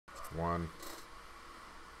1.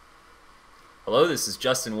 Hello, this is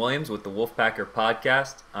Justin Williams with the Wolfpacker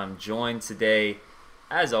podcast. I'm joined today,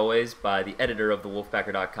 as always, by the editor of the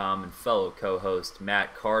Wolfpacker.com and fellow co-host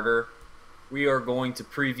Matt Carter. We are going to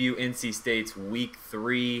preview NC State's Week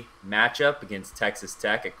 3 matchup against Texas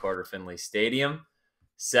Tech at Carter Finley Stadium,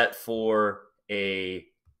 set for a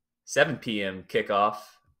 7 p.m. kickoff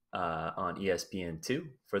on ESPN2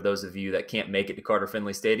 for those of you that can't make it to Carter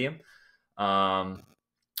Finley Stadium.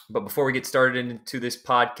 But before we get started into this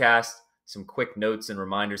podcast, some quick notes and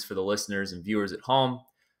reminders for the listeners and viewers at home.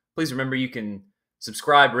 Please remember you can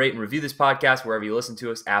subscribe, rate, and review this podcast wherever you listen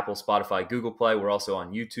to us, Apple, Spotify, Google Play. We're also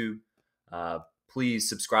on YouTube. Please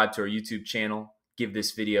subscribe to our YouTube channel. Give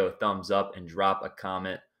this video a thumbs up and drop a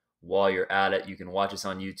comment while you're at it. You can watch us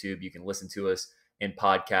on YouTube. You can listen to us in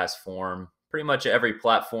podcast form. Pretty much every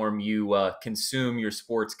platform you consume your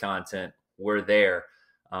sports content, we're there.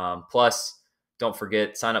 Plus, don't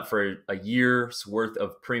forget, sign up for a year's worth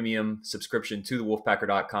of premium subscription to the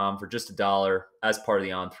Wolfpacker.com for just $1 as part of the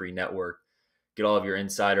On3 network. Get all of your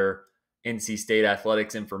insider NC State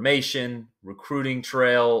athletics information, recruiting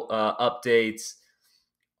trail updates.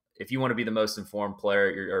 If you want to be the most informed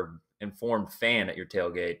player or informed fan at your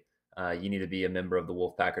tailgate, you need to be a member of the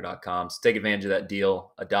Wolfpacker.com. So take advantage of that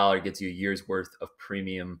deal. $1 gets you a year's worth of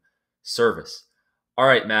premium service. All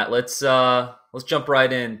right, Matt, let's jump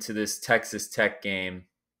right into this Texas Tech game.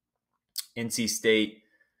 NC State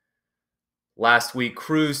last week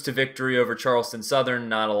cruised to victory over Charleston Southern.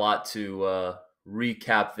 Not a lot to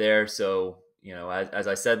recap there. So, as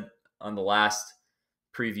I said on the last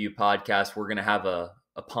preview podcast, we're going to have a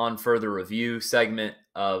upon further review segment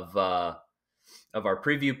of our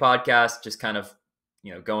preview podcast, just kind of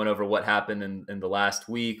going over what happened in the last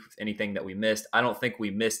week, anything that we missed. I don't think we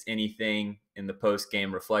missed anything in the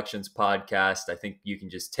post-game reflections podcast. I think you can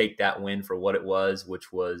just take that win for what it was,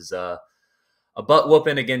 which was a butt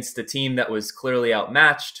whooping against a team that was clearly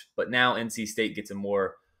outmatched. But now NC State gets a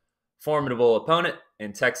more formidable opponent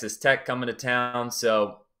in Texas Tech coming to town.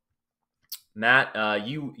 So, Matt,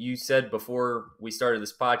 you said before we started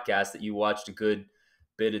this podcast that you watched a good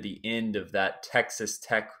bit of the end of that Texas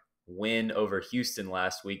Tech win over Houston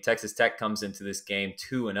last week. Texas Tech comes into this game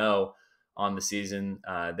 2-0 on the season.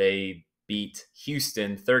 They beat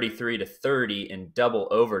Houston 33-30 in double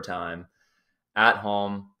overtime at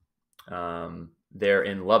home there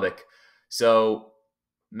in Lubbock. So,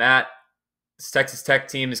 Matt, this Texas Tech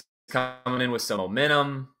team is coming in with some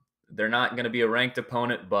momentum. They're not going to be a ranked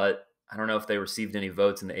opponent, but I don't know if they received any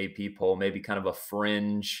votes in the AP poll, maybe kind of a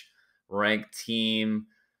fringe ranked team.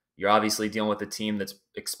 You're obviously dealing with a team that's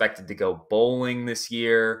expected to go bowling this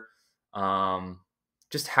year.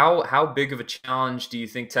 Just how big of a challenge do you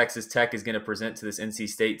think Texas Tech is going to present to this NC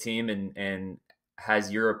State team? And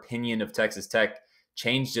has your opinion of Texas Tech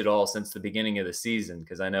changed at all since the beginning of the season?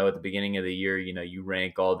 Because I know at the beginning of the year, you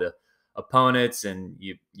rank all the opponents and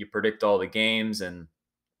you predict all the games. And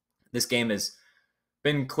this game has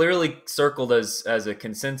been clearly circled as a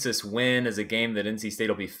consensus win, as a game that NC State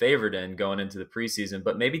will be favored in going into the preseason.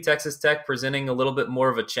 But maybe Texas Tech presenting a little bit more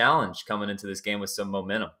of a challenge coming into this game with some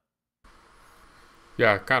momentum.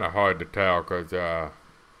 Yeah, kind of hard to tell because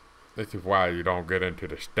this is why you don't get into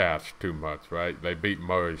the stats too much, right? They beat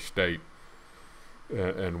Murray State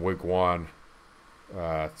in week 1,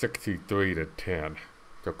 63-10.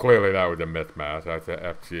 So clearly that was a mismatch. That's an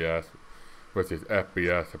FCS versus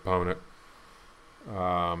FBS opponent.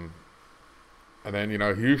 And then,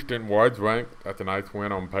 Houston was ranked. That's a nice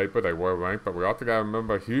win on paper. They were ranked. But we also got to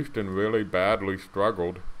remember Houston really badly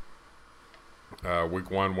struggled week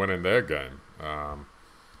 1 winning their game. I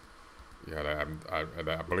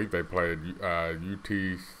believe they played UT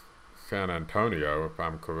San Antonio, if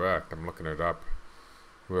I'm correct. I'm looking it up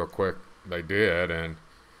real quick. They did, and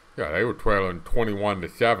they were trailing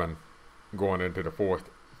 21-7 going into the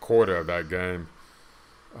fourth quarter of that game.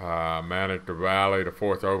 Managed to rally the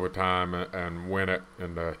fourth overtime and win it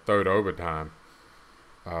in the third overtime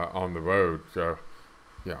on the road. So,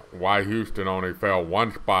 why Houston only fell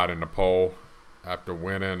one spot in the poll after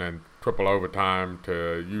winning in triple overtime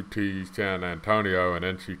to UT San Antonio, and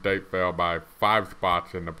NC State fell by 5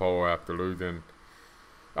 spots in the poll after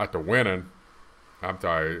winning. I'm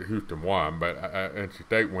sorry, Houston won, but NC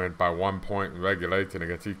State went by 1 point in regulation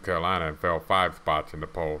against East Carolina and fell 5 spots in the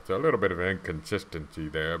poll. So a little bit of inconsistency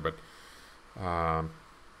there, but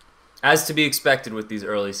as to be expected with these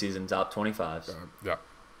early season top 25s. Yeah.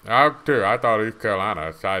 I thought East Carolina,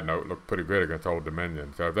 a side note, looked pretty good against Old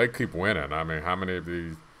Dominion. So if they keep winning, I mean, how many of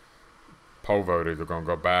these poll voters are going to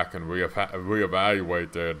go back and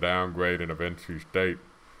reevaluate their downgrading of NC State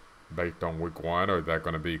based on week 1, or is that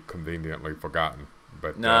going to be conveniently forgotten?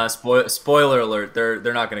 But Nah, spoiler alert.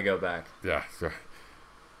 They're not going to go back. yeah, so,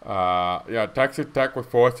 Texas Tech was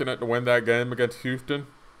fortunate to win that game against Houston.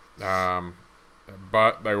 Um,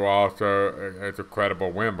 but they were also it's a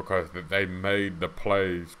credible win because they made the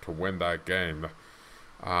plays to win that game.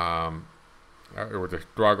 Um, it was a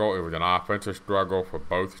struggle. It was an offensive struggle for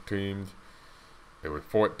both teams. It was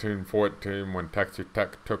 14-14 when Texas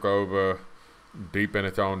Tech took over deep in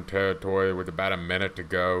its own territory with about a minute to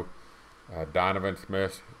go. Donovan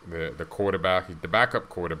Smith, the quarterback, he's the backup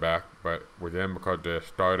quarterback, but was in because the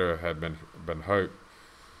starter had been hurt.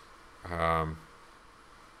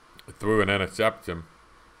 Threw an interception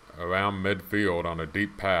around midfield on a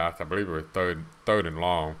deep pass. I believe it was third and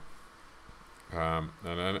long. And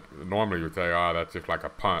then normally you would say, "Oh, that's just like a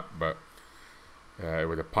punt," but it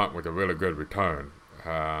was a punt with a really good return.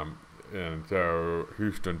 And so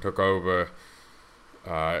Houston took over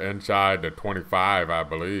inside the 25, I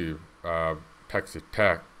believe. Texas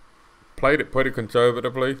Tech played it pretty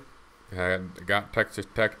conservatively. Got Texas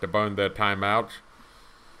Tech to burn their timeouts.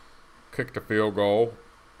 Kicked a field goal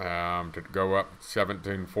to go up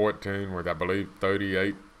 17-14 with, I believe,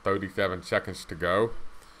 37 seconds to go.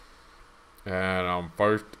 And on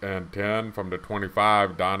 1st and 10 from the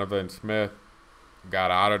 25, Donovan Smith got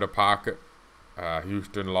out of the pocket.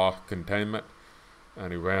 Houston lost containment,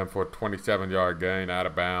 and he ran for a 27-yard gain out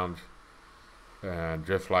of bounds. And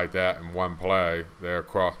just like that, in one play, they're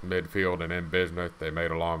across midfield and in business. They made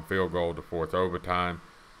a long field goal to force overtime.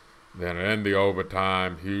 Then in the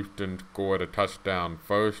overtime, Houston scored a touchdown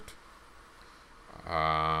first.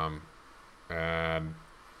 And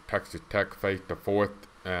Texas Tech faced a 4th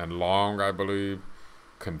and long, I believe,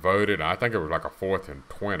 converted. I think it was like a 4th and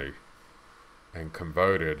 20, and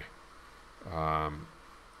converted. And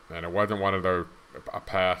it wasn't one of those a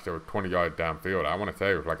pass that was 20 yards downfield. I want to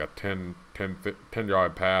say it was like a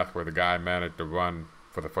 10-yard pass where the guy managed to run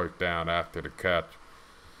for the first down after the catch.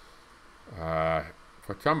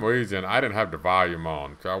 For some reason, I didn't have the volume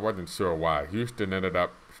on, so I wasn't sure why. Houston ended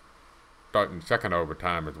up starting second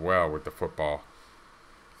overtime as well with the football.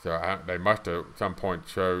 So they must have at some point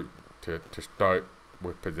chose to start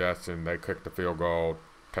with possession. They kicked the field goal.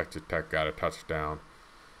 Texas Tech got a touchdown,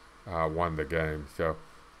 won the game. So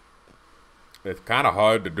it's kind of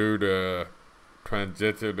hard to do the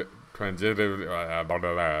transitive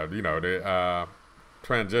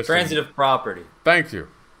property. Thank you.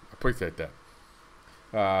 Appreciate that.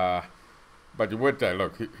 But you would say,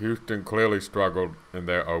 look, Houston clearly struggled in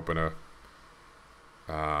their opener.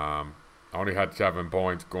 Only had 7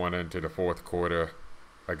 points going into the fourth quarter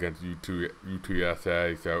against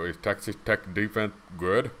UTSA. So is Texas Tech defense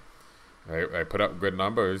good? They put up good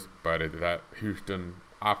numbers, but is that Houston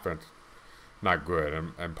offense not good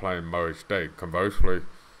and playing Murray State? Conversely,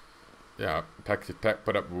 yeah, Texas Tech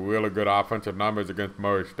put up really good offensive numbers against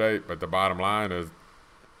Murray State, but the bottom line is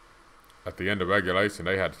at the end of regulation,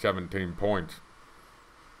 they had 17 points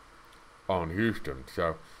on Houston.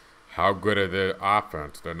 So how good are their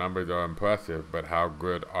offense? Their numbers are impressive, but how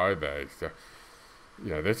good are they? So,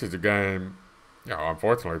 this is a game,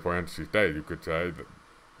 unfortunately for NC State, you could say that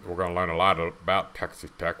we're going to learn a lot about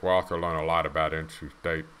Texas Tech. We'll also learn a lot about NC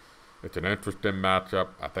State. It's an interesting matchup.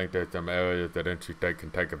 I think there's some areas that NC State can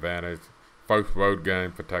take advantage. First road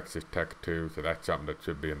game for Texas Tech, too, so that's something that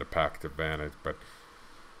should be in the Pack's advantage. But,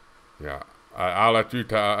 yeah, I'll let you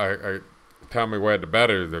tell me where the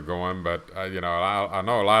bettors are going. But, I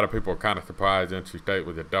know a lot of people are kind of surprised NC State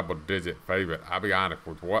was a double-digit favorite. I'll be honest,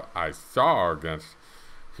 with what I saw against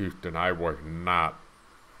Houston, I was not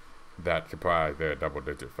that surprised they're a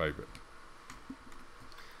double-digit favorite.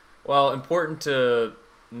 Well, important to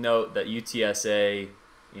note that UTSA,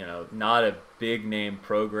 not a big name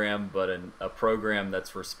program, but a program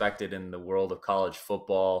that's respected in the world of college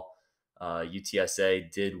football. UTSA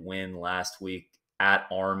did win last week at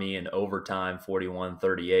Army in overtime,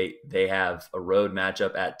 41-38. They have a road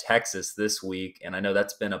matchup at Texas this week, and I know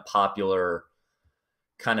that's been a popular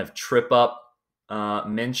kind of trip up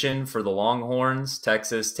mention for the Longhorns.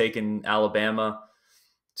 Texas taking Alabama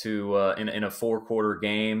to in a 4-quarter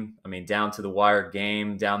game. I mean, down to the wire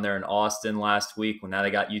game down there in Austin last week. When now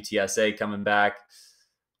they got UTSA coming back.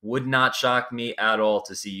 Would not shock me at all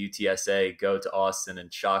to see UTSA go to Austin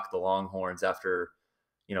and shock the Longhorns after,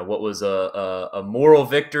 what was a moral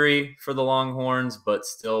victory for the Longhorns, but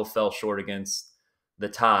still fell short against the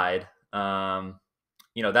Tide.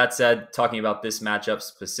 That said, talking about this matchup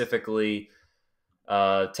specifically,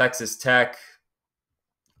 Texas Tech,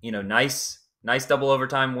 nice double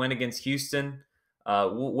overtime win against Houston.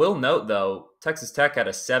 We'll note, though, Texas Tech had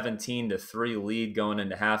a 17-3 lead going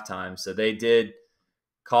into halftime, so they did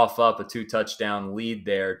cough up a 2-touchdown lead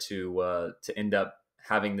there to end up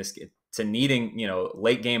having this to needing,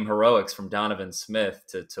 late game heroics from Donovan Smith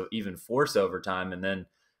to even force overtime. And then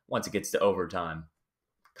once it gets to overtime,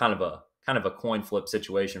 kind of a coin flip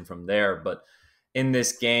situation from there. But in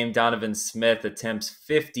this game, Donovan Smith attempts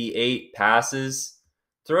 58 passes,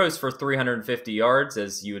 throws for 350 yards,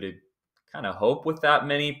 as you would kind of hope with that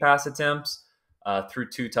many pass attempts, through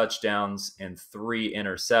 2 touchdowns and 3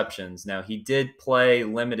 interceptions. Now, he did play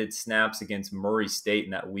limited snaps against Murray State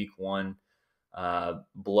in that week 1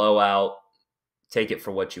 blowout. Take it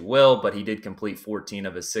for what you will, but he did complete 14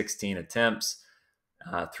 of his 16 attempts,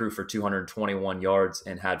 threw for 221 yards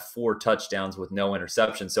and had 4 touchdowns with no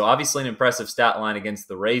interceptions. So obviously an impressive stat line against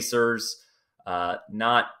the Racers.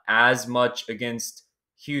 Not as much against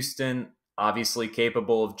Houston, obviously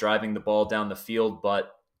capable of driving the ball down the field,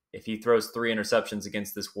 but if he throws 3 interceptions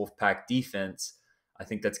against this Wolfpack defense, I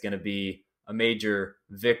think that's going to be a major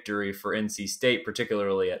victory for NC State,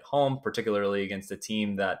 particularly at home, particularly against a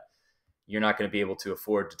team that you're not going to be able to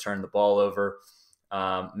afford to turn the ball over.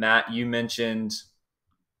 Matt, you mentioned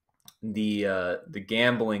the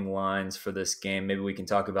gambling lines for this game. Maybe we can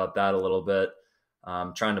talk about that a little bit.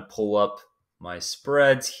 I'm trying to pull up my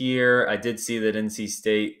spreads here. I did see that NC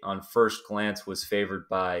State on first glance was favored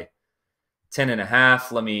by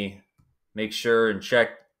 10.5. Let me make sure and check.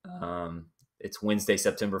 It's Wednesday,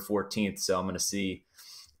 September 14th, so I'm going to see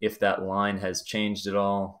if that line has changed at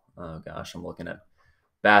all. Oh gosh, I'm looking at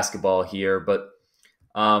basketball here. But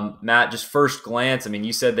Matt, just first glance, I mean,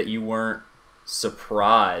 you said that you weren't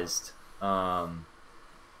surprised to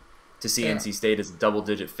see NC State as a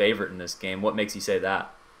double-digit favorite in this game. What makes you say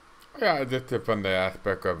that? Yeah, just from the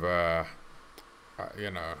aspect of, I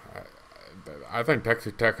think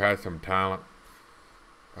Texas Tech has some talent.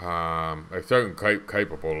 They're certainly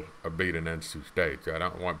capable of beating NC State. So I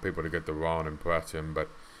don't want people to get the wrong impression. But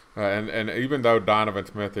and even though Donovan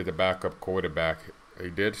Smith is a backup quarterback, he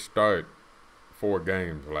did start 4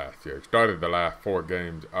 games last year. He started the last 4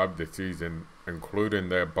 games of the season, including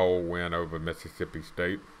their bowl win over Mississippi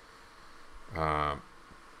State.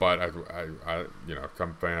 But as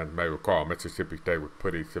some fans may recall, Mississippi State was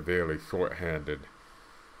pretty severely shorthanded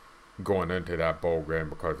going into that bowl game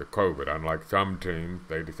because of COVID. Unlike some teams,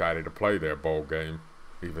 they decided to play their bowl game,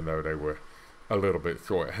 even though they were a little bit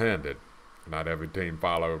shorthanded. Not every team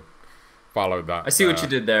followed that. I see what you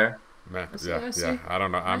did there. I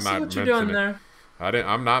don't know. I'm not what you're doing there.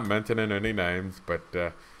 I'm not mentioning any names, but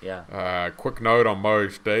quick note on Murray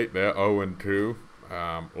State: they're 0-2.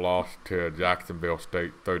 Lost to Jacksonville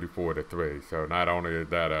State 34-3. So not only is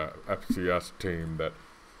that a FCS team that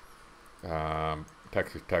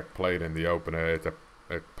Texas Tech played in the opener, it's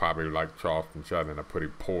probably like Charleston Southern, a pretty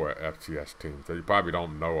poor FCS team. So you probably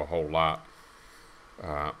don't know a whole lot.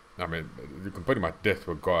 I mean, you can pretty much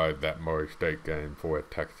disregard that Murray State game for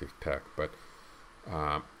Texas Tech. But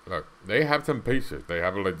look, they have some pieces. They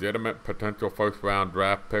have a legitimate potential first-round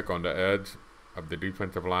draft pick on the edge of the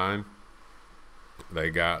defensive line.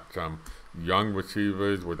 They got some young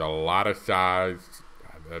receivers with a lot of size.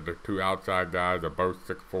 The 2 outside guys are both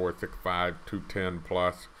 6'4", 6'5", 210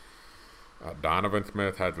 plus. Donovan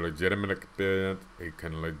Smith has legitimate experience. He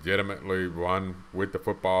can legitimately run with the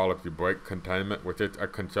football if you break containment, which is a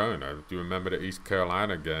concern. If you remember the East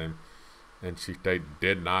Carolina game, NC State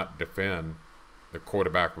did not defend the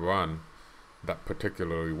quarterback run that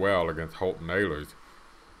particularly well against Holton Ahlers.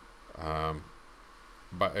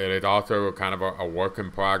 But it is also kind of a work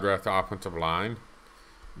in progress offensive line,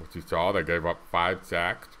 which you saw. They gave up 5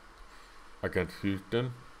 sacks against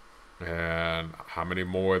Houston. And how many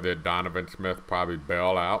more did Donovan Smith probably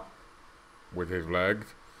bail out with his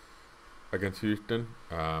legs against Houston?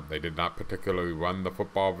 They did not particularly run the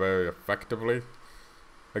football very effectively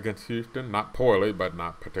against Houston. Not poorly, but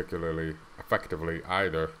not particularly effectively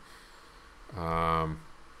either. And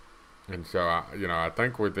so, I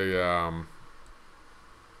think with the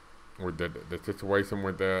situation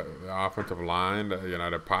with the offensive line,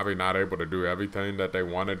 they're probably not able to do everything that they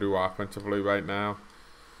want to do offensively right now.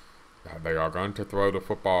 They are going to throw the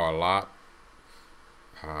football a lot.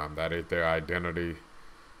 That is their identity.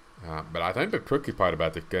 But I think the tricky part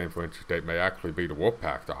about this game for NC State may actually be the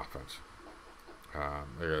Wolfpack's offense.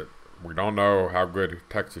 We don't know how good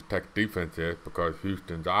Texas Tech defense is because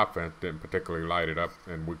Houston's offense didn't particularly light it up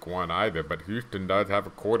in week 1 either. But Houston does have a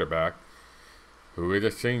quarterback who is a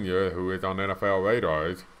senior, who is on NFL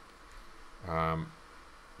radars.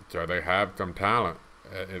 So they have some talent,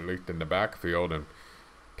 at least in the backfield. And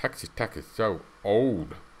Texas Tech is so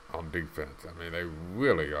old on defense. I mean, they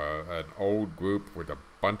really are an old group with a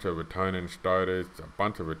bunch of returning starters, a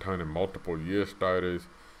bunch of returning multiple-year starters.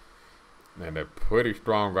 And they're pretty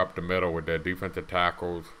strong up the middle with their defensive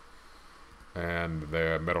tackles. and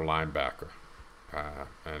their middle linebacker.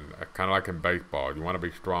 And kind of like in baseball, you want to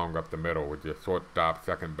be strong up the middle with your shortstop,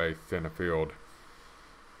 second base, center field.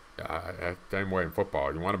 Same way in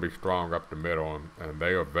football. You want to be strong up the middle, and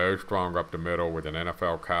they are very strong up the middle with an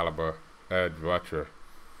NFL caliber edge rusher.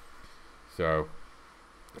 So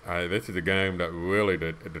this is a game that really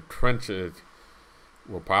the trenches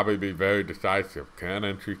will probably be very decisive. Can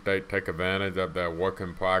NC State take advantage of their work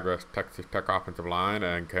in progress Texas Tech offensive line,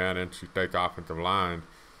 and can NC State's offensive line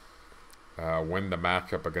win the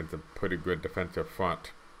matchup against a pretty good defensive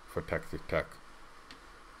front for Texas Tech?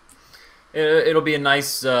 It'll be a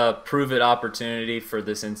nice prove-it opportunity for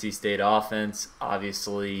this NC State offense.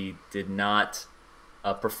 Obviously did not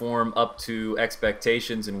perform up to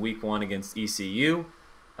expectations in Week 1 against ECU.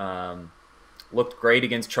 Looked great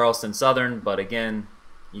against Charleston Southern, but again,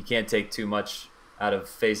 you can't take too much out of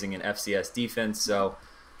facing an FCS defense. So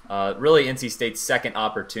really NC State's second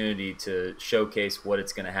opportunity to showcase what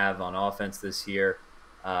it's going to have on offense this year.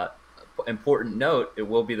 Important note, it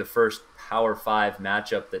will be the first Power 5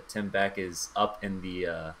 matchup that Tim Beck is up in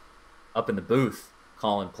the booth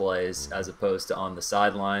calling plays as opposed to on the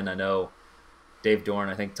sideline. I know Dave Dorn,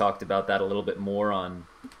 I think, talked about that a little bit more on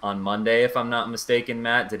Monday, if I'm not mistaken.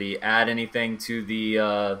 Matt, did he add anything to the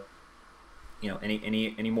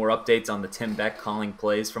any more updates on the Tim Beck calling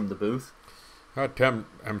plays from the booth? Tim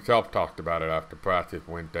himself talked about it after practice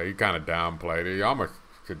Wednesday. He kind of downplayed it. He almost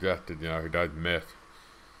suggested, he does miss.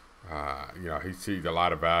 He sees a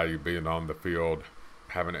lot of value being on the field,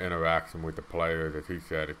 having an interaction with the players. As he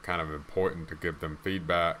said, it's kind of important to give them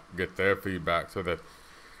feedback, get their feedback, so that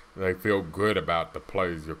they feel good about the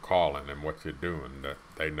plays you're calling and what you're doing, that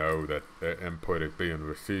they know that their input is being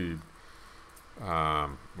received,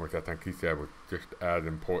 which I think he said was just as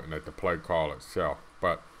important as the play call itself.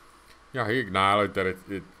 But, he acknowledged that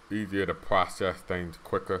it's easier to process things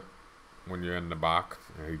quicker when you're in the box.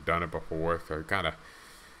 He's done it before, so he kind of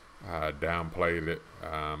downplayed it.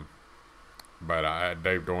 But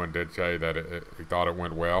Dave Dorn did say that he thought it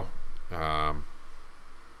went well. I'm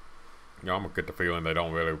going to get the feeling they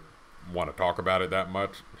don't really want to talk about it that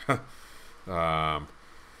much. It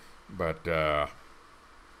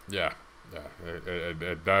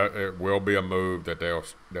will be a move that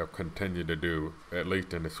they'll continue to do, at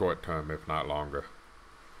least in the short term, if not longer.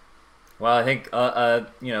 Well, I think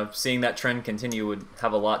seeing that trend continue would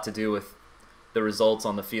have a lot to do with the results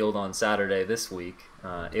on the field on Saturday this week.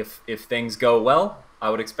 If things go well,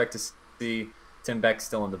 I would expect to see Tim Beck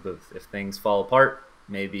still in the booth. If things fall apart,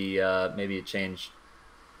 maybe a change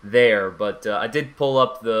there. But I did pull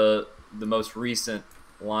up the most recent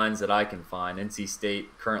lines that I can find. NC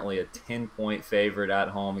State currently a 10-point favorite at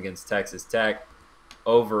home against Texas Tech.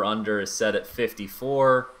 Over/under is set at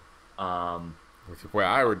 54. Which is where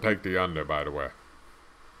I would take the under, by the way.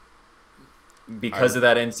 Because of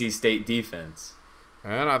that NC State defense.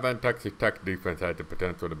 And I think Texas Tech defense had the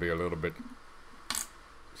potential to be a little bit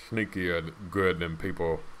sneakier good than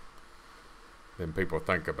people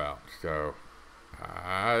think about. So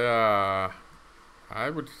I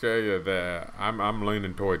would say that I'm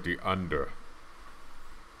leaning toward the under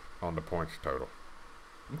on the points total.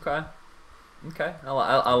 Okay.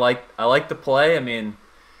 I like the play. I mean,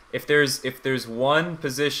 if there's one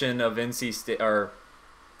position of NC State, or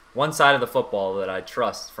one side of the football that I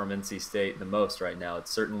trust from NC State the most right now,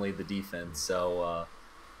 it's certainly the defense. So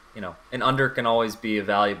an under can always be a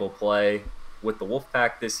valuable play with the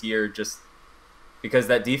Wolfpack this year, just because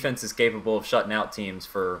that defense is capable of shutting out teams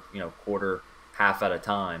for quarter, half at a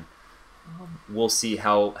time. We'll see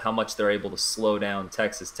how much they're able to slow down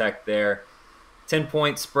Texas Tech there.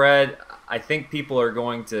 10-point spread. I think people are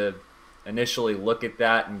going to initially look at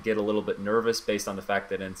that and get a little bit nervous based on the fact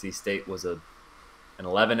that NC State was an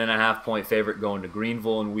 11.5-point favorite going to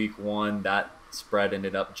Greenville in Week 1. That spread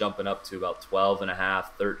ended up jumping up to about 12.5,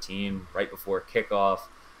 13 right before kickoff.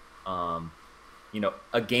 A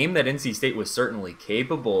game that NC State was certainly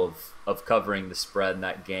capable of covering the spread in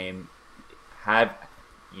that game.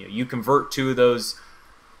 You convert two of those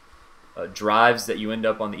drives that you end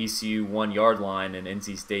up on the ECU 1-yard line, and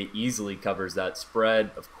NC State easily covers that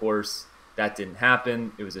spread. Of course, that didn't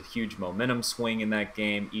happen. It was a huge momentum swing in that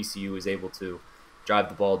game. ECU was able to drive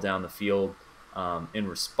the ball down the field in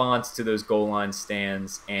response to those goal line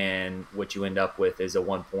stands, and what you end up with is a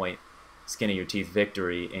 1-point skin-of-your-teeth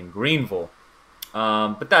victory in Greenville.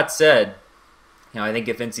 But that said, I think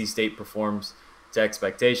if NC State performs to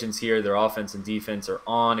expectations here, their offense and defense are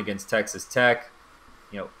on against Texas Tech.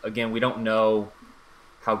 Again, we don't know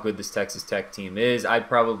how good this Texas Tech team is. I'd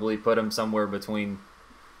probably put them somewhere between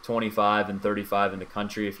 25 and 35 in the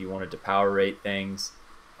country if you wanted to power rate things.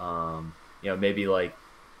 Maybe like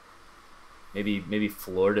maybe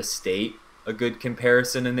Florida State a good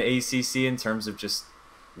comparison in the ACC in terms of just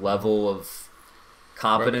level of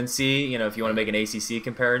competency? You know, if you want to make an ACC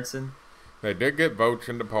comparison. They did get votes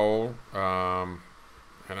in the poll, and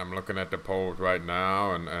I'm looking at the polls right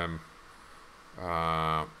now, and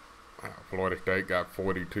Florida State got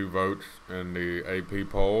 42 votes in the AP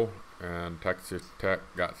poll, and Texas Tech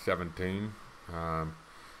got 17.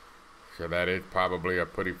 So that is probably a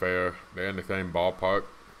pretty fair. They're in the same ballpark.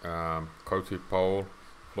 Coaches poll,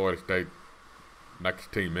 Florida State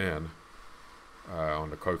next team in on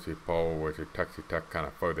the coaches poll, which is Texas Tech kind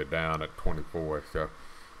of further down at 24. So,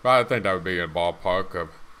 but I think that would be a ballpark of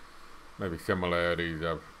maybe similarities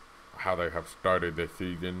of how they have started their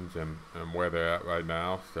seasons and where they're at right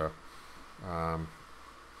now. So,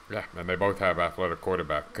 yeah, and they both have athletic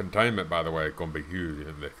quarterback. Containment, by the way, is going to be huge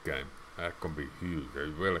in this game. That's going to be huge.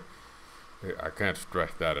 I can't stress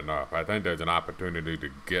that enough. I think there's an opportunity to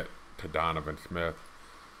get to Donovan Smith,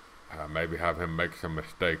 maybe have him make some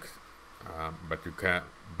mistakes, but you can't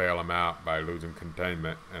bail him out by losing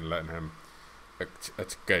containment and letting him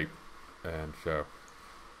escape. And so,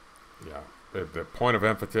 yeah, the point of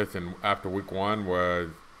emphasis after week 1 was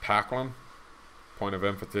tackling. Point of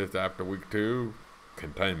emphasis after week 2,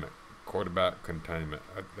 containment, quarterback containment.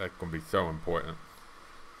 That's going to be so important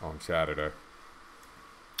on Saturday.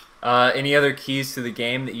 Any other keys to the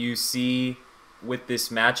game that you see with this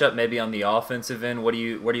matchup? Maybe on the offensive end, what are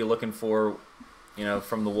you looking for? You know,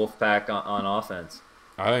 from the Wolfpack on offense.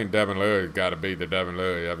 I think Devin Leary's got to be the Devin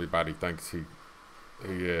Leary everybody thinks he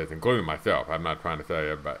is, including myself. I'm not trying to say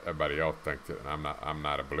everybody else thinks it. I'm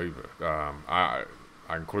not a believer. I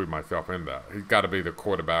include myself in that. He's got to be the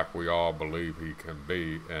quarterback we all believe he can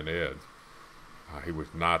be and is. He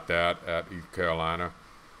was not that at East Carolina.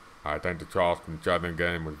 I think the Charleston Southern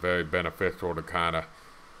game was very beneficial to kind of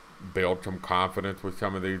build some confidence with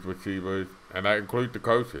some of these receivers, and that includes the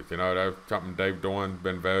coaches. You know, that's something Dave Doran's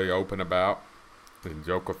been very open about. And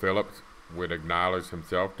Joker Phillips would acknowledge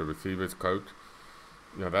himself, the receivers coach.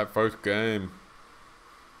 You know, that first game,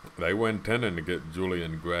 they were intending to get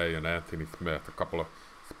Julian Gray and Anthony Smith, a couple of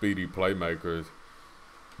speedy playmakers,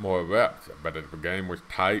 more reps. But as the game was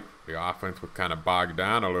tight, the offense was kind of bogged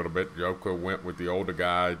down a little bit. Joker went with the older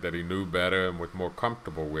guys that he knew better and was more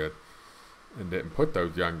comfortable with, and didn't put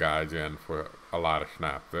those young guys in for a lot of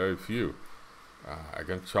snaps, very few.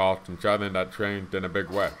 Against Charleston Southern, that changed in a big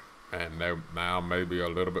way, and they're now maybe a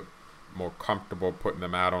little bit more comfortable putting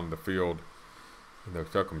them out on the field in those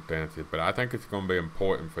circumstances. But I think it's going to be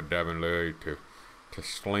important for Devin Leary to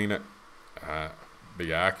sling it,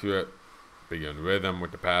 be accurate, be in rhythm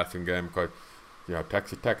with the passing game, because you know,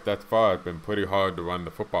 Texas Tech thus far has been pretty hard to run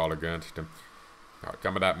the football against them.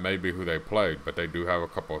 Some of that may be who they played, but they do have a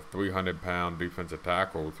couple of 300-pound defensive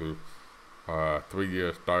tackles who are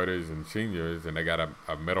 3-year starters and seniors, and they got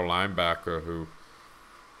a middle linebacker who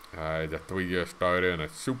is a 3-year starter and a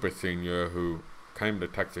super senior who came to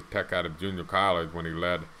Texas Tech out of junior college when he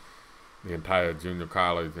led the entire junior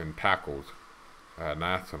college in tackles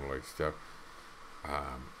nationally. So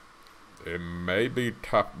it may be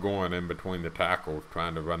tough going in between the tackles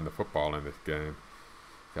trying to run the football in this game.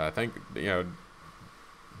 So I think, you know,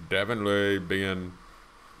 Devin Leary being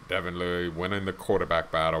Devin Leary, winning the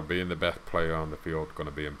quarterback battle, being the best player on the field is going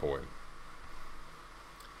to be important.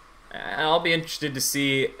 I'll be interested to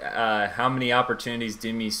see how many opportunities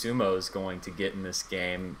Dimi Sumo is going to get in this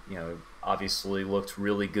game. You know, obviously looked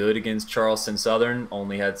really good against Charleston Southern,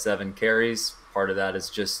 only had 7 carries. Part of that is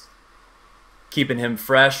just keeping him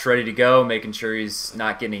fresh, ready to go, making sure he's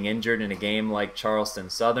not getting injured in a game like Charleston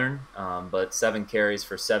Southern. But 7 carries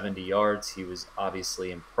for 70 yards. He was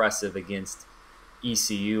obviously impressive against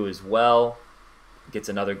ECU as well. Gets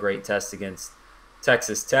another great test against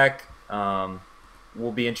Texas Tech.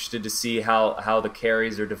 We'll be interested to see how the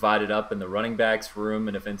carries are divided up in the running backs room,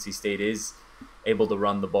 and if NC State is able to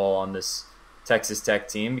run the ball on this Texas Tech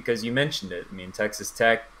team, because you mentioned it. I mean, Texas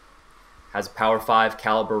Tech has a Power 5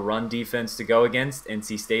 caliber run defense to go against.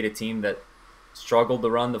 NC State, a team that struggled to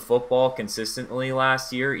run the football consistently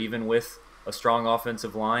last year, even with a strong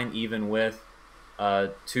offensive line, even with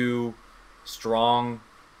 2 strong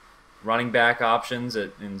running back options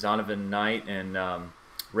in Zonovan Knight and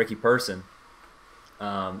Ricky Person.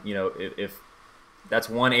 You know, if that's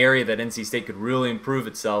one area that NC State could really improve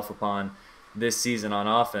itself upon this season on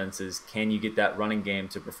offense, is can you get that running game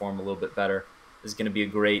to perform a little bit better? This is going to be a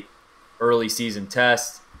great early season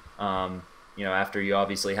test. You know, after you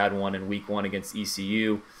obviously had one in week 1 against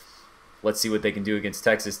ECU, let's see what they can do against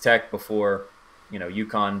Texas Tech before, you know,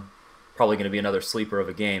 UConn probably going to be another sleeper of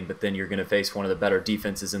a game, but then you're going to face one of the better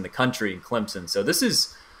defenses in the country in Clemson. So this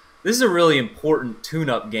is this is a really important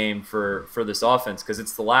tune-up game for this offense because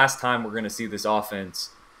it's the last time we're going to see this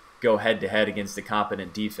offense go head-to-head against a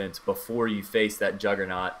competent defense before you face that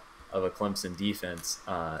juggernaut of a Clemson defense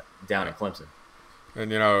down at Clemson.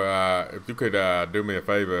 And, if you could do me a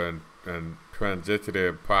favor and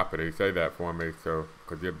transitive property, say that for me, so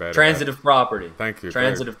because you're better. Transitive property. Thank you.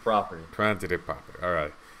 Transitive property. Transitive property. All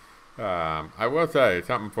right. I will say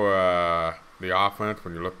something for the offense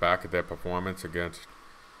when you look back at their performance against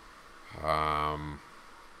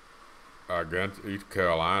East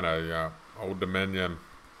Carolina. Old Dominion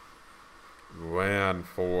ran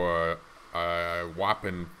for a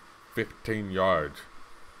whopping 15 yards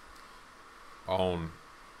on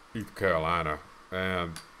East Carolina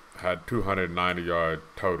and had 290-yard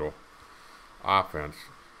total offense.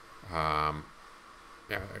 And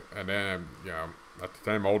then, that's the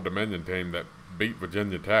same Old Dominion team that beat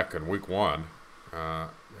Virginia Tech in week 1.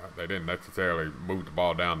 They didn't necessarily move the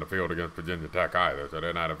ball down the field against Virginia Tech either, so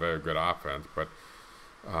they're not a very good offense. But,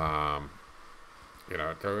 so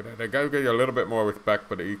they got to give you a little bit more respect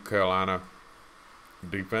for the East Carolina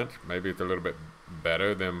defense. Maybe it's a little bit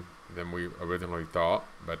better than we originally thought.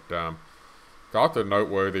 But it's also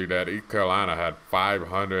noteworthy that East Carolina had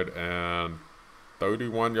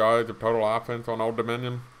 531 yards of total offense on Old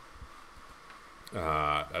Dominion.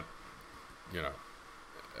 As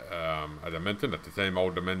I mentioned, it's the same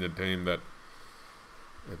Old Dominion team that,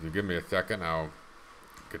 if you give me a second, I'll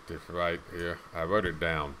get this right here. I wrote it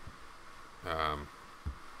down. I'm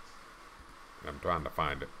trying to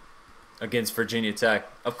find it. Against Virginia Tech.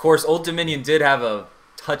 Of course, Old Dominion did have a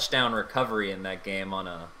touchdown recovery in that game on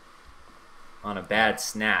a bad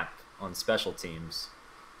snap on special teams.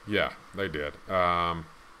 Yeah, they did. Hold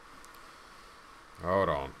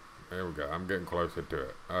on. There we go. I'm getting closer to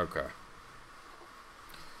it. Okay.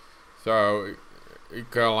 So,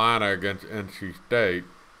 East Carolina against NC State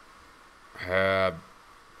had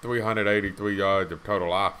 383 yards of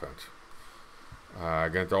total offense.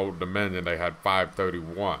 Against Old Dominion, they had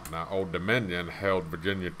 531. Now, Old Dominion held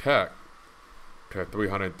Virginia Tech to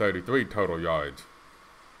 333 total yards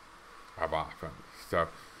of offense. So,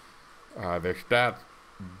 their stats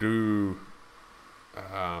do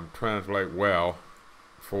translate well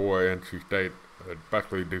for NC State,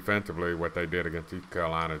 especially defensively, what they did against East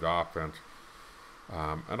Carolina's offense,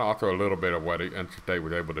 and also a little bit of what NC State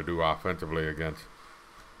was able to do offensively against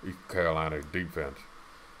East Carolina's defense.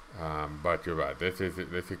 But you're right. This is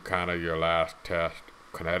kind of your last test.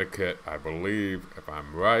 Connecticut, I believe, if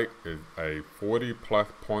I'm right, is a 40-plus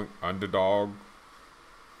point underdog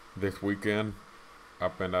this weekend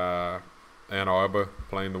up in Ann Arbor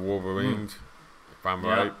playing the Wolverines, if I'm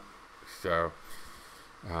right. So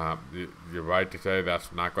you're right to say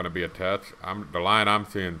that's not going to be a test. The line I'm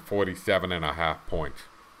seeing 47.5 points.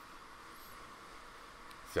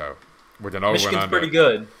 So with an over Michigan's and under, pretty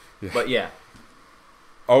good, but yeah.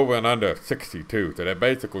 Over and under 62. So they're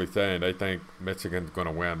basically saying they think Michigan's going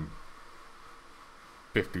to win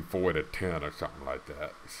 54-10 or something like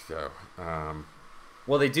that. So,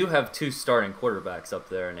 well, they do have 2 starting quarterbacks up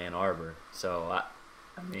there in Ann Arbor. So, I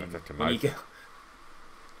mean,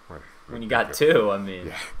 when you got 2, I mean,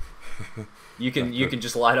 yeah. you can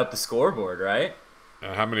just light up the scoreboard, right?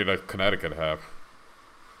 How many does Connecticut have?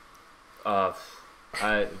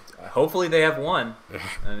 Hopefully they have 1. Yeah.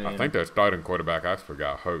 I think their starting quarterback, I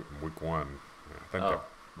forgot, hurt in week 1. I think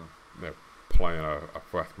they're playing a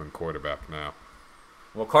freshman quarterback now.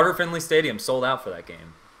 Well, Carter Finley Stadium sold out for that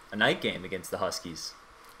game. A night game against the Huskies.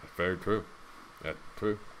 That's very true. That's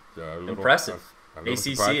true. Impressive.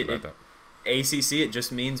 ACC, it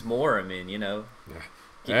just means more. I mean, Yeah.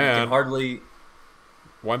 You can hardly.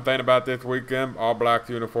 One thing about this weekend, all black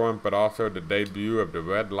uniforms, but also the debut of the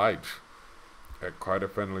red lights at Carter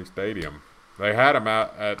Finley Stadium. They had them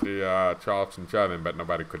out at the Charleston Southern, but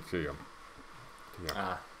nobody could see them.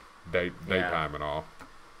 Yeah. Daytime and all.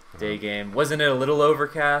 Day game. Wasn't it a little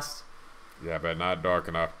overcast? Yeah, but not dark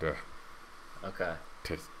enough to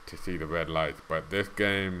see the red lights. But this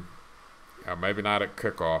game, maybe not at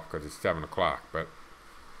kickoff because it's 7 o'clock, but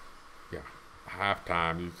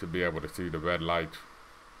halftime you should be able to see the red lights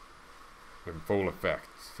in full effect.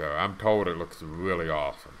 So I'm told it looks really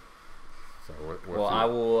awesome. So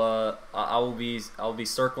I'll be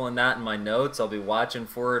circling that in my notes. I'll be watching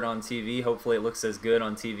for it on TV. Hopefully it looks as good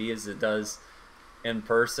on TV as it does in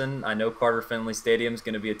person. I know Carter Finley Stadium is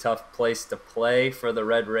going to be a tough place to play for the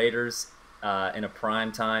Red Raiders in a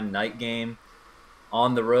primetime night game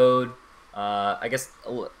on the road. I guess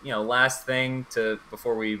last thing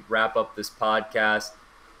before we wrap up this podcast,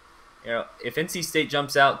 if NC State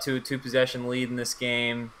jumps out to a 2-possession lead in this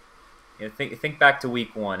game. Think back to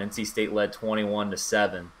week 1. NC State led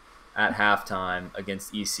 21-7. at halftime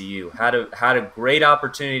against ECU. Had a great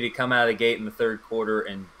opportunity to come out of the gate in the third quarter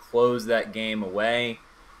and close that game away.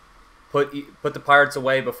 Put the Pirates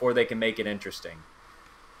away before they can make it interesting.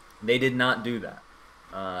 They did not do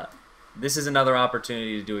that. This is another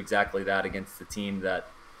opportunity to do exactly that against the team that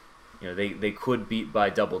they could beat by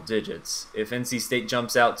double digits. If NC State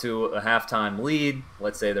jumps out to a halftime lead,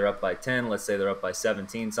 let's say they're up by 10, let's say they're up by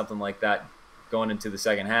 17, something like that, going into the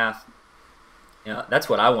second half. That's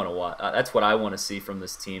what I want to watch. That's what I want to see from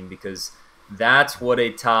this team, because that's what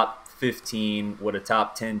a top 15, what a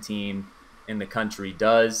top 10 team in the country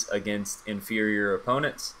does against inferior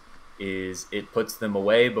opponents. Is it puts them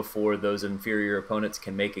away before those inferior opponents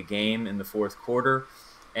can make a game in the fourth quarter.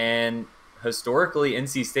 And historically,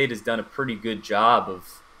 NC State has done a pretty good job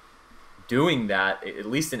of doing that, at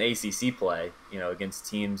least in ACC play, against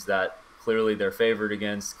teams that clearly they're favored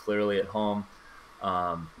against, clearly at home.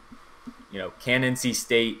 Can NC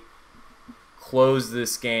State close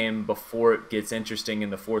this game before it gets interesting in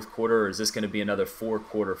the fourth quarter, or is this going to be another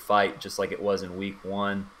 4-quarter fight just like it was in week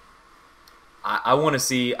 1? I want to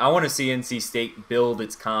see NC State build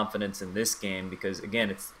its confidence in this game, because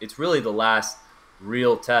again, it's really the last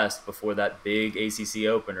real test before that big ACC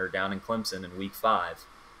opener down in Clemson in week 5.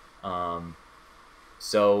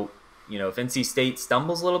 So if NC State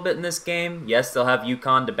stumbles a little bit in this game, yes, they'll have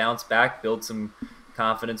UConn to bounce back, build some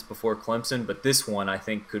confidence before Clemson, but this one I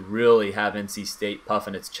think could really have NC State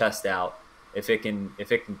puffing its chest out if it can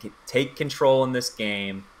take control in this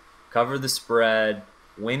game, cover the spread,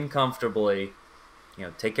 win comfortably,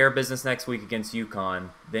 take care of business next week against UConn.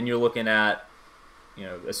 Then you're looking at,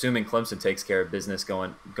 assuming Clemson takes care of business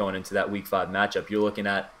going into that week 5 matchup, you're looking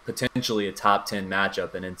at potentially a top 10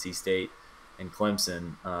 matchup in NC State and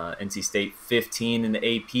Clemson. NC State 15 in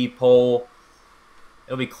the AP poll.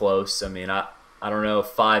 It'll be close. I mean, I don't know if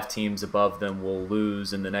 5 teams above them will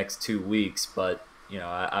lose in the next 2 weeks, but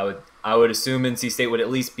I would assume NC State would at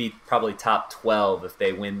least be probably top 12 if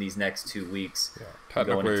they win these next 2 weeks,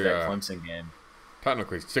 going into that Clemson game.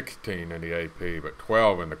 Technically 16 in the AP, but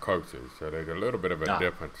 12 in the coaches, so there's a little bit of a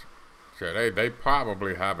difference. So they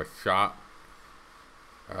probably have a shot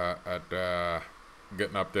at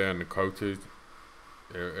getting up there in the coaches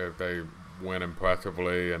if they win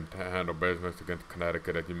impressively and handle business against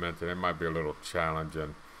Connecticut, as you mentioned. It might be a little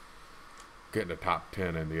challenging getting the top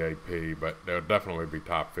 10 in the AP, but they'll definitely be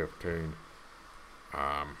top 15.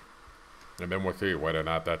 And then we'll see whether or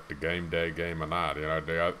not that's the game day game or not.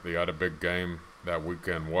 The other big game that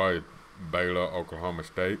weekend was Baylor, Oklahoma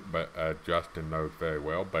State, but Justin knows very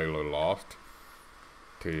well, Baylor lost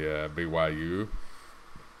to BYU.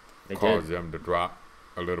 Caused them to drop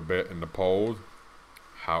a little bit in the polls.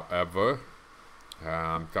 However,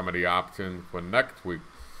 some of the options for next week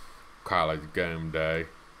college game day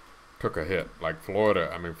took a hit. Like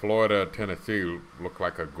Florida, Tennessee looked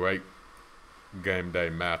like a great game day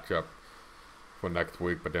matchup for next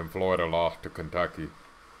week, but then Florida lost to Kentucky.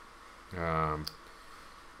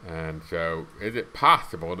 And so is it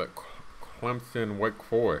possible that Clemson, Wake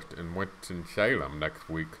Forest, and Winston-Salem next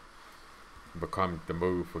week becomes the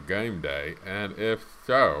move for game day? And if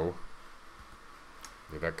so,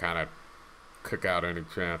 does that kind of kick out any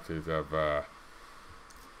chances of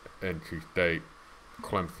NC State,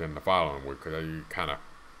 Clemson the following week? Because you kind of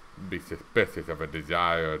be suspicious of a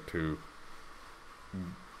desire to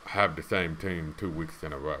have the same team 2 weeks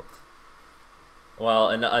in a row. Well,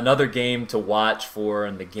 another game to watch for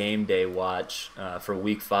in the game day watch for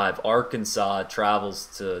week 5, Arkansas travels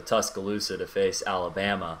to Tuscaloosa to face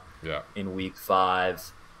Alabama in week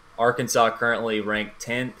 5. Arkansas currently ranked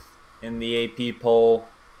 10th in the AP poll.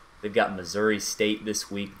 They've got Missouri State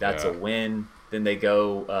this week. That's a win. Then they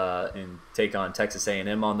go and take on Texas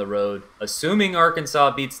A&M on the road. Assuming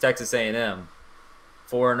Arkansas beats Texas A&M,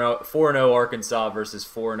 4-0 Arkansas versus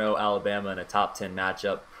 4-0 Alabama in a top 10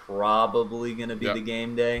 matchup. Probably going to be the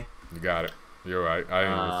game day. You got it. You're right. I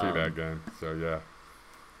didn't even see that game. So, yeah.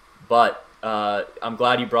 But I'm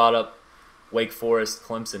glad you brought up Wake Forest,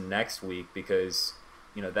 Clemson next week, because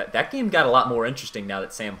that game got a lot more interesting now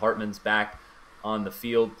that Sam Hartman's back on the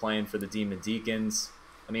field playing for the Demon Deacons.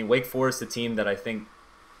 I mean, Wake Forest, a team that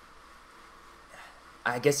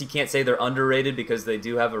I guess you can't say they're underrated because they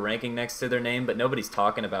do have a ranking next to their name, but nobody's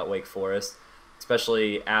talking about Wake Forest,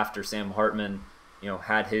 especially after Sam Hartman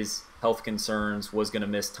had his health concerns, was going to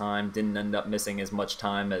miss time, didn't end up missing as much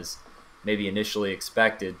time as maybe initially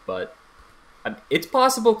expected. But it's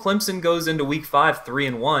possible Clemson goes into week 5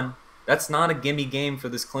 3-1. That's not a gimme game for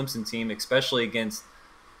this Clemson team, especially against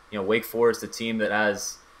Wake Forest, a team that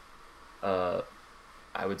has, I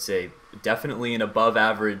would say, definitely an above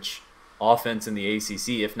average offense in the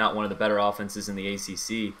ACC, if not one of the better offenses in the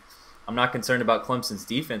ACC. I'm not concerned about Clemson's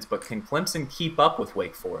defense, but can Clemson keep up with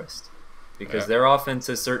Wake Forest? Because Yeah. their offense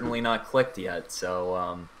has certainly not clicked yet.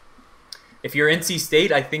 So if you're NC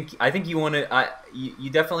State, I think you want to you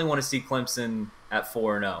definitely want to see Clemson at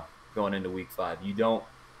 4-0 going into Week 5. You don't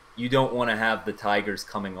want to have the Tigers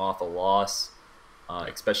coming off a loss,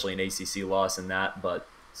 especially an ACC loss in that. But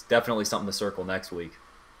it's definitely something to circle next week.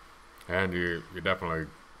 And you definitely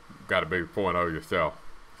got to be 4-0 yourself.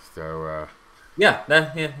 So Yeah.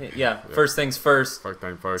 First things first. first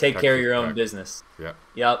thing first. Take care of Texas your own Tech. business. Yep.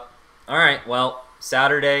 Yep. All right. Well,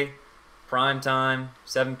 Saturday, prime time,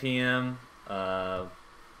 7 p.m.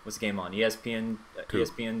 What's the game on? ESPN.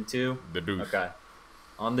 ESPN 2. The Deuce. Okay.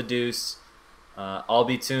 On the Deuce. I'll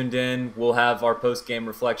be tuned in. We'll have our post-game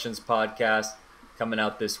reflections podcast coming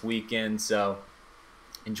out this weekend. So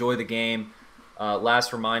enjoy the game.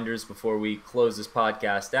 Last reminders before we close this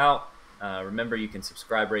podcast out. Remember, you can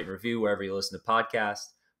subscribe, rate, and review wherever you listen to podcasts.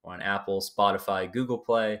 We're on Apple, Spotify, Google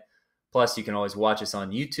Play. Plus, you can always watch us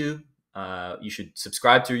on YouTube. You should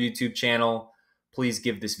subscribe to our YouTube channel. Please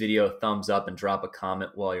give this video a thumbs up and drop a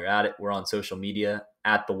comment while you're at it. We're on social media.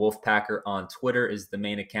 At the Wolfpacker on Twitter is the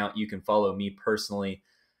main account. You can follow me personally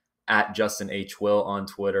at Justin H. Will on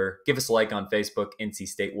Twitter. Give us a like on Facebook, NC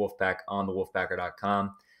State Wolfpack on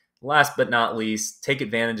thewolfpacker.com. Last but not least, take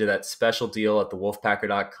advantage of that special deal at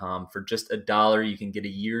thewolfpacker.com. For just $1, you can get a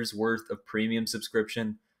year's worth of premium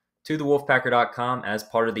subscription to thewolfpacker.com as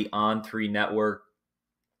part of the On3 network.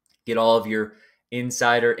 Get all of your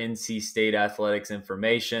insider NC State athletics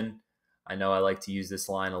information. I know I like to use this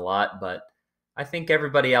line a lot, but I think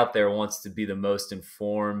everybody out there wants to be the most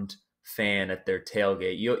informed fan at their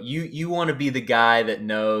tailgate. You want to be the guy that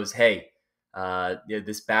knows, hey,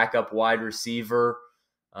 this backup wide receiver,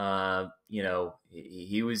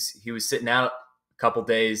 he was sitting out a couple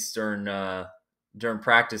days during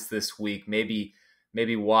practice this week. Maybe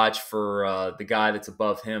watch for the guy that's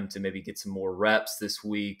above him to maybe get some more reps this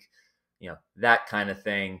week. That kind of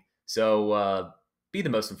thing. So be the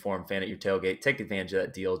most informed fan at your tailgate. Take advantage of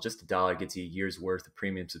that deal. Just $1 gets you a year's worth of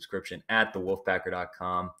premium subscription at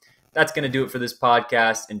thewolfpacker.com. That's going to do it for this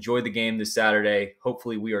podcast. Enjoy the game this Saturday.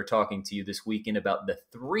 Hopefully we are talking to you this weekend about the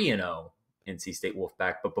 3-0 NC State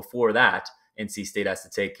Wolfpack. But before that, NC State has to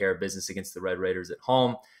take care of business against the Red Raiders at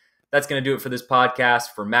home. That's going to do it for this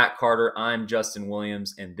podcast. For Matt Carter, I'm Justin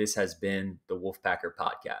Williams, and this has been the Wolfpacker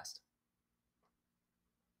Podcast.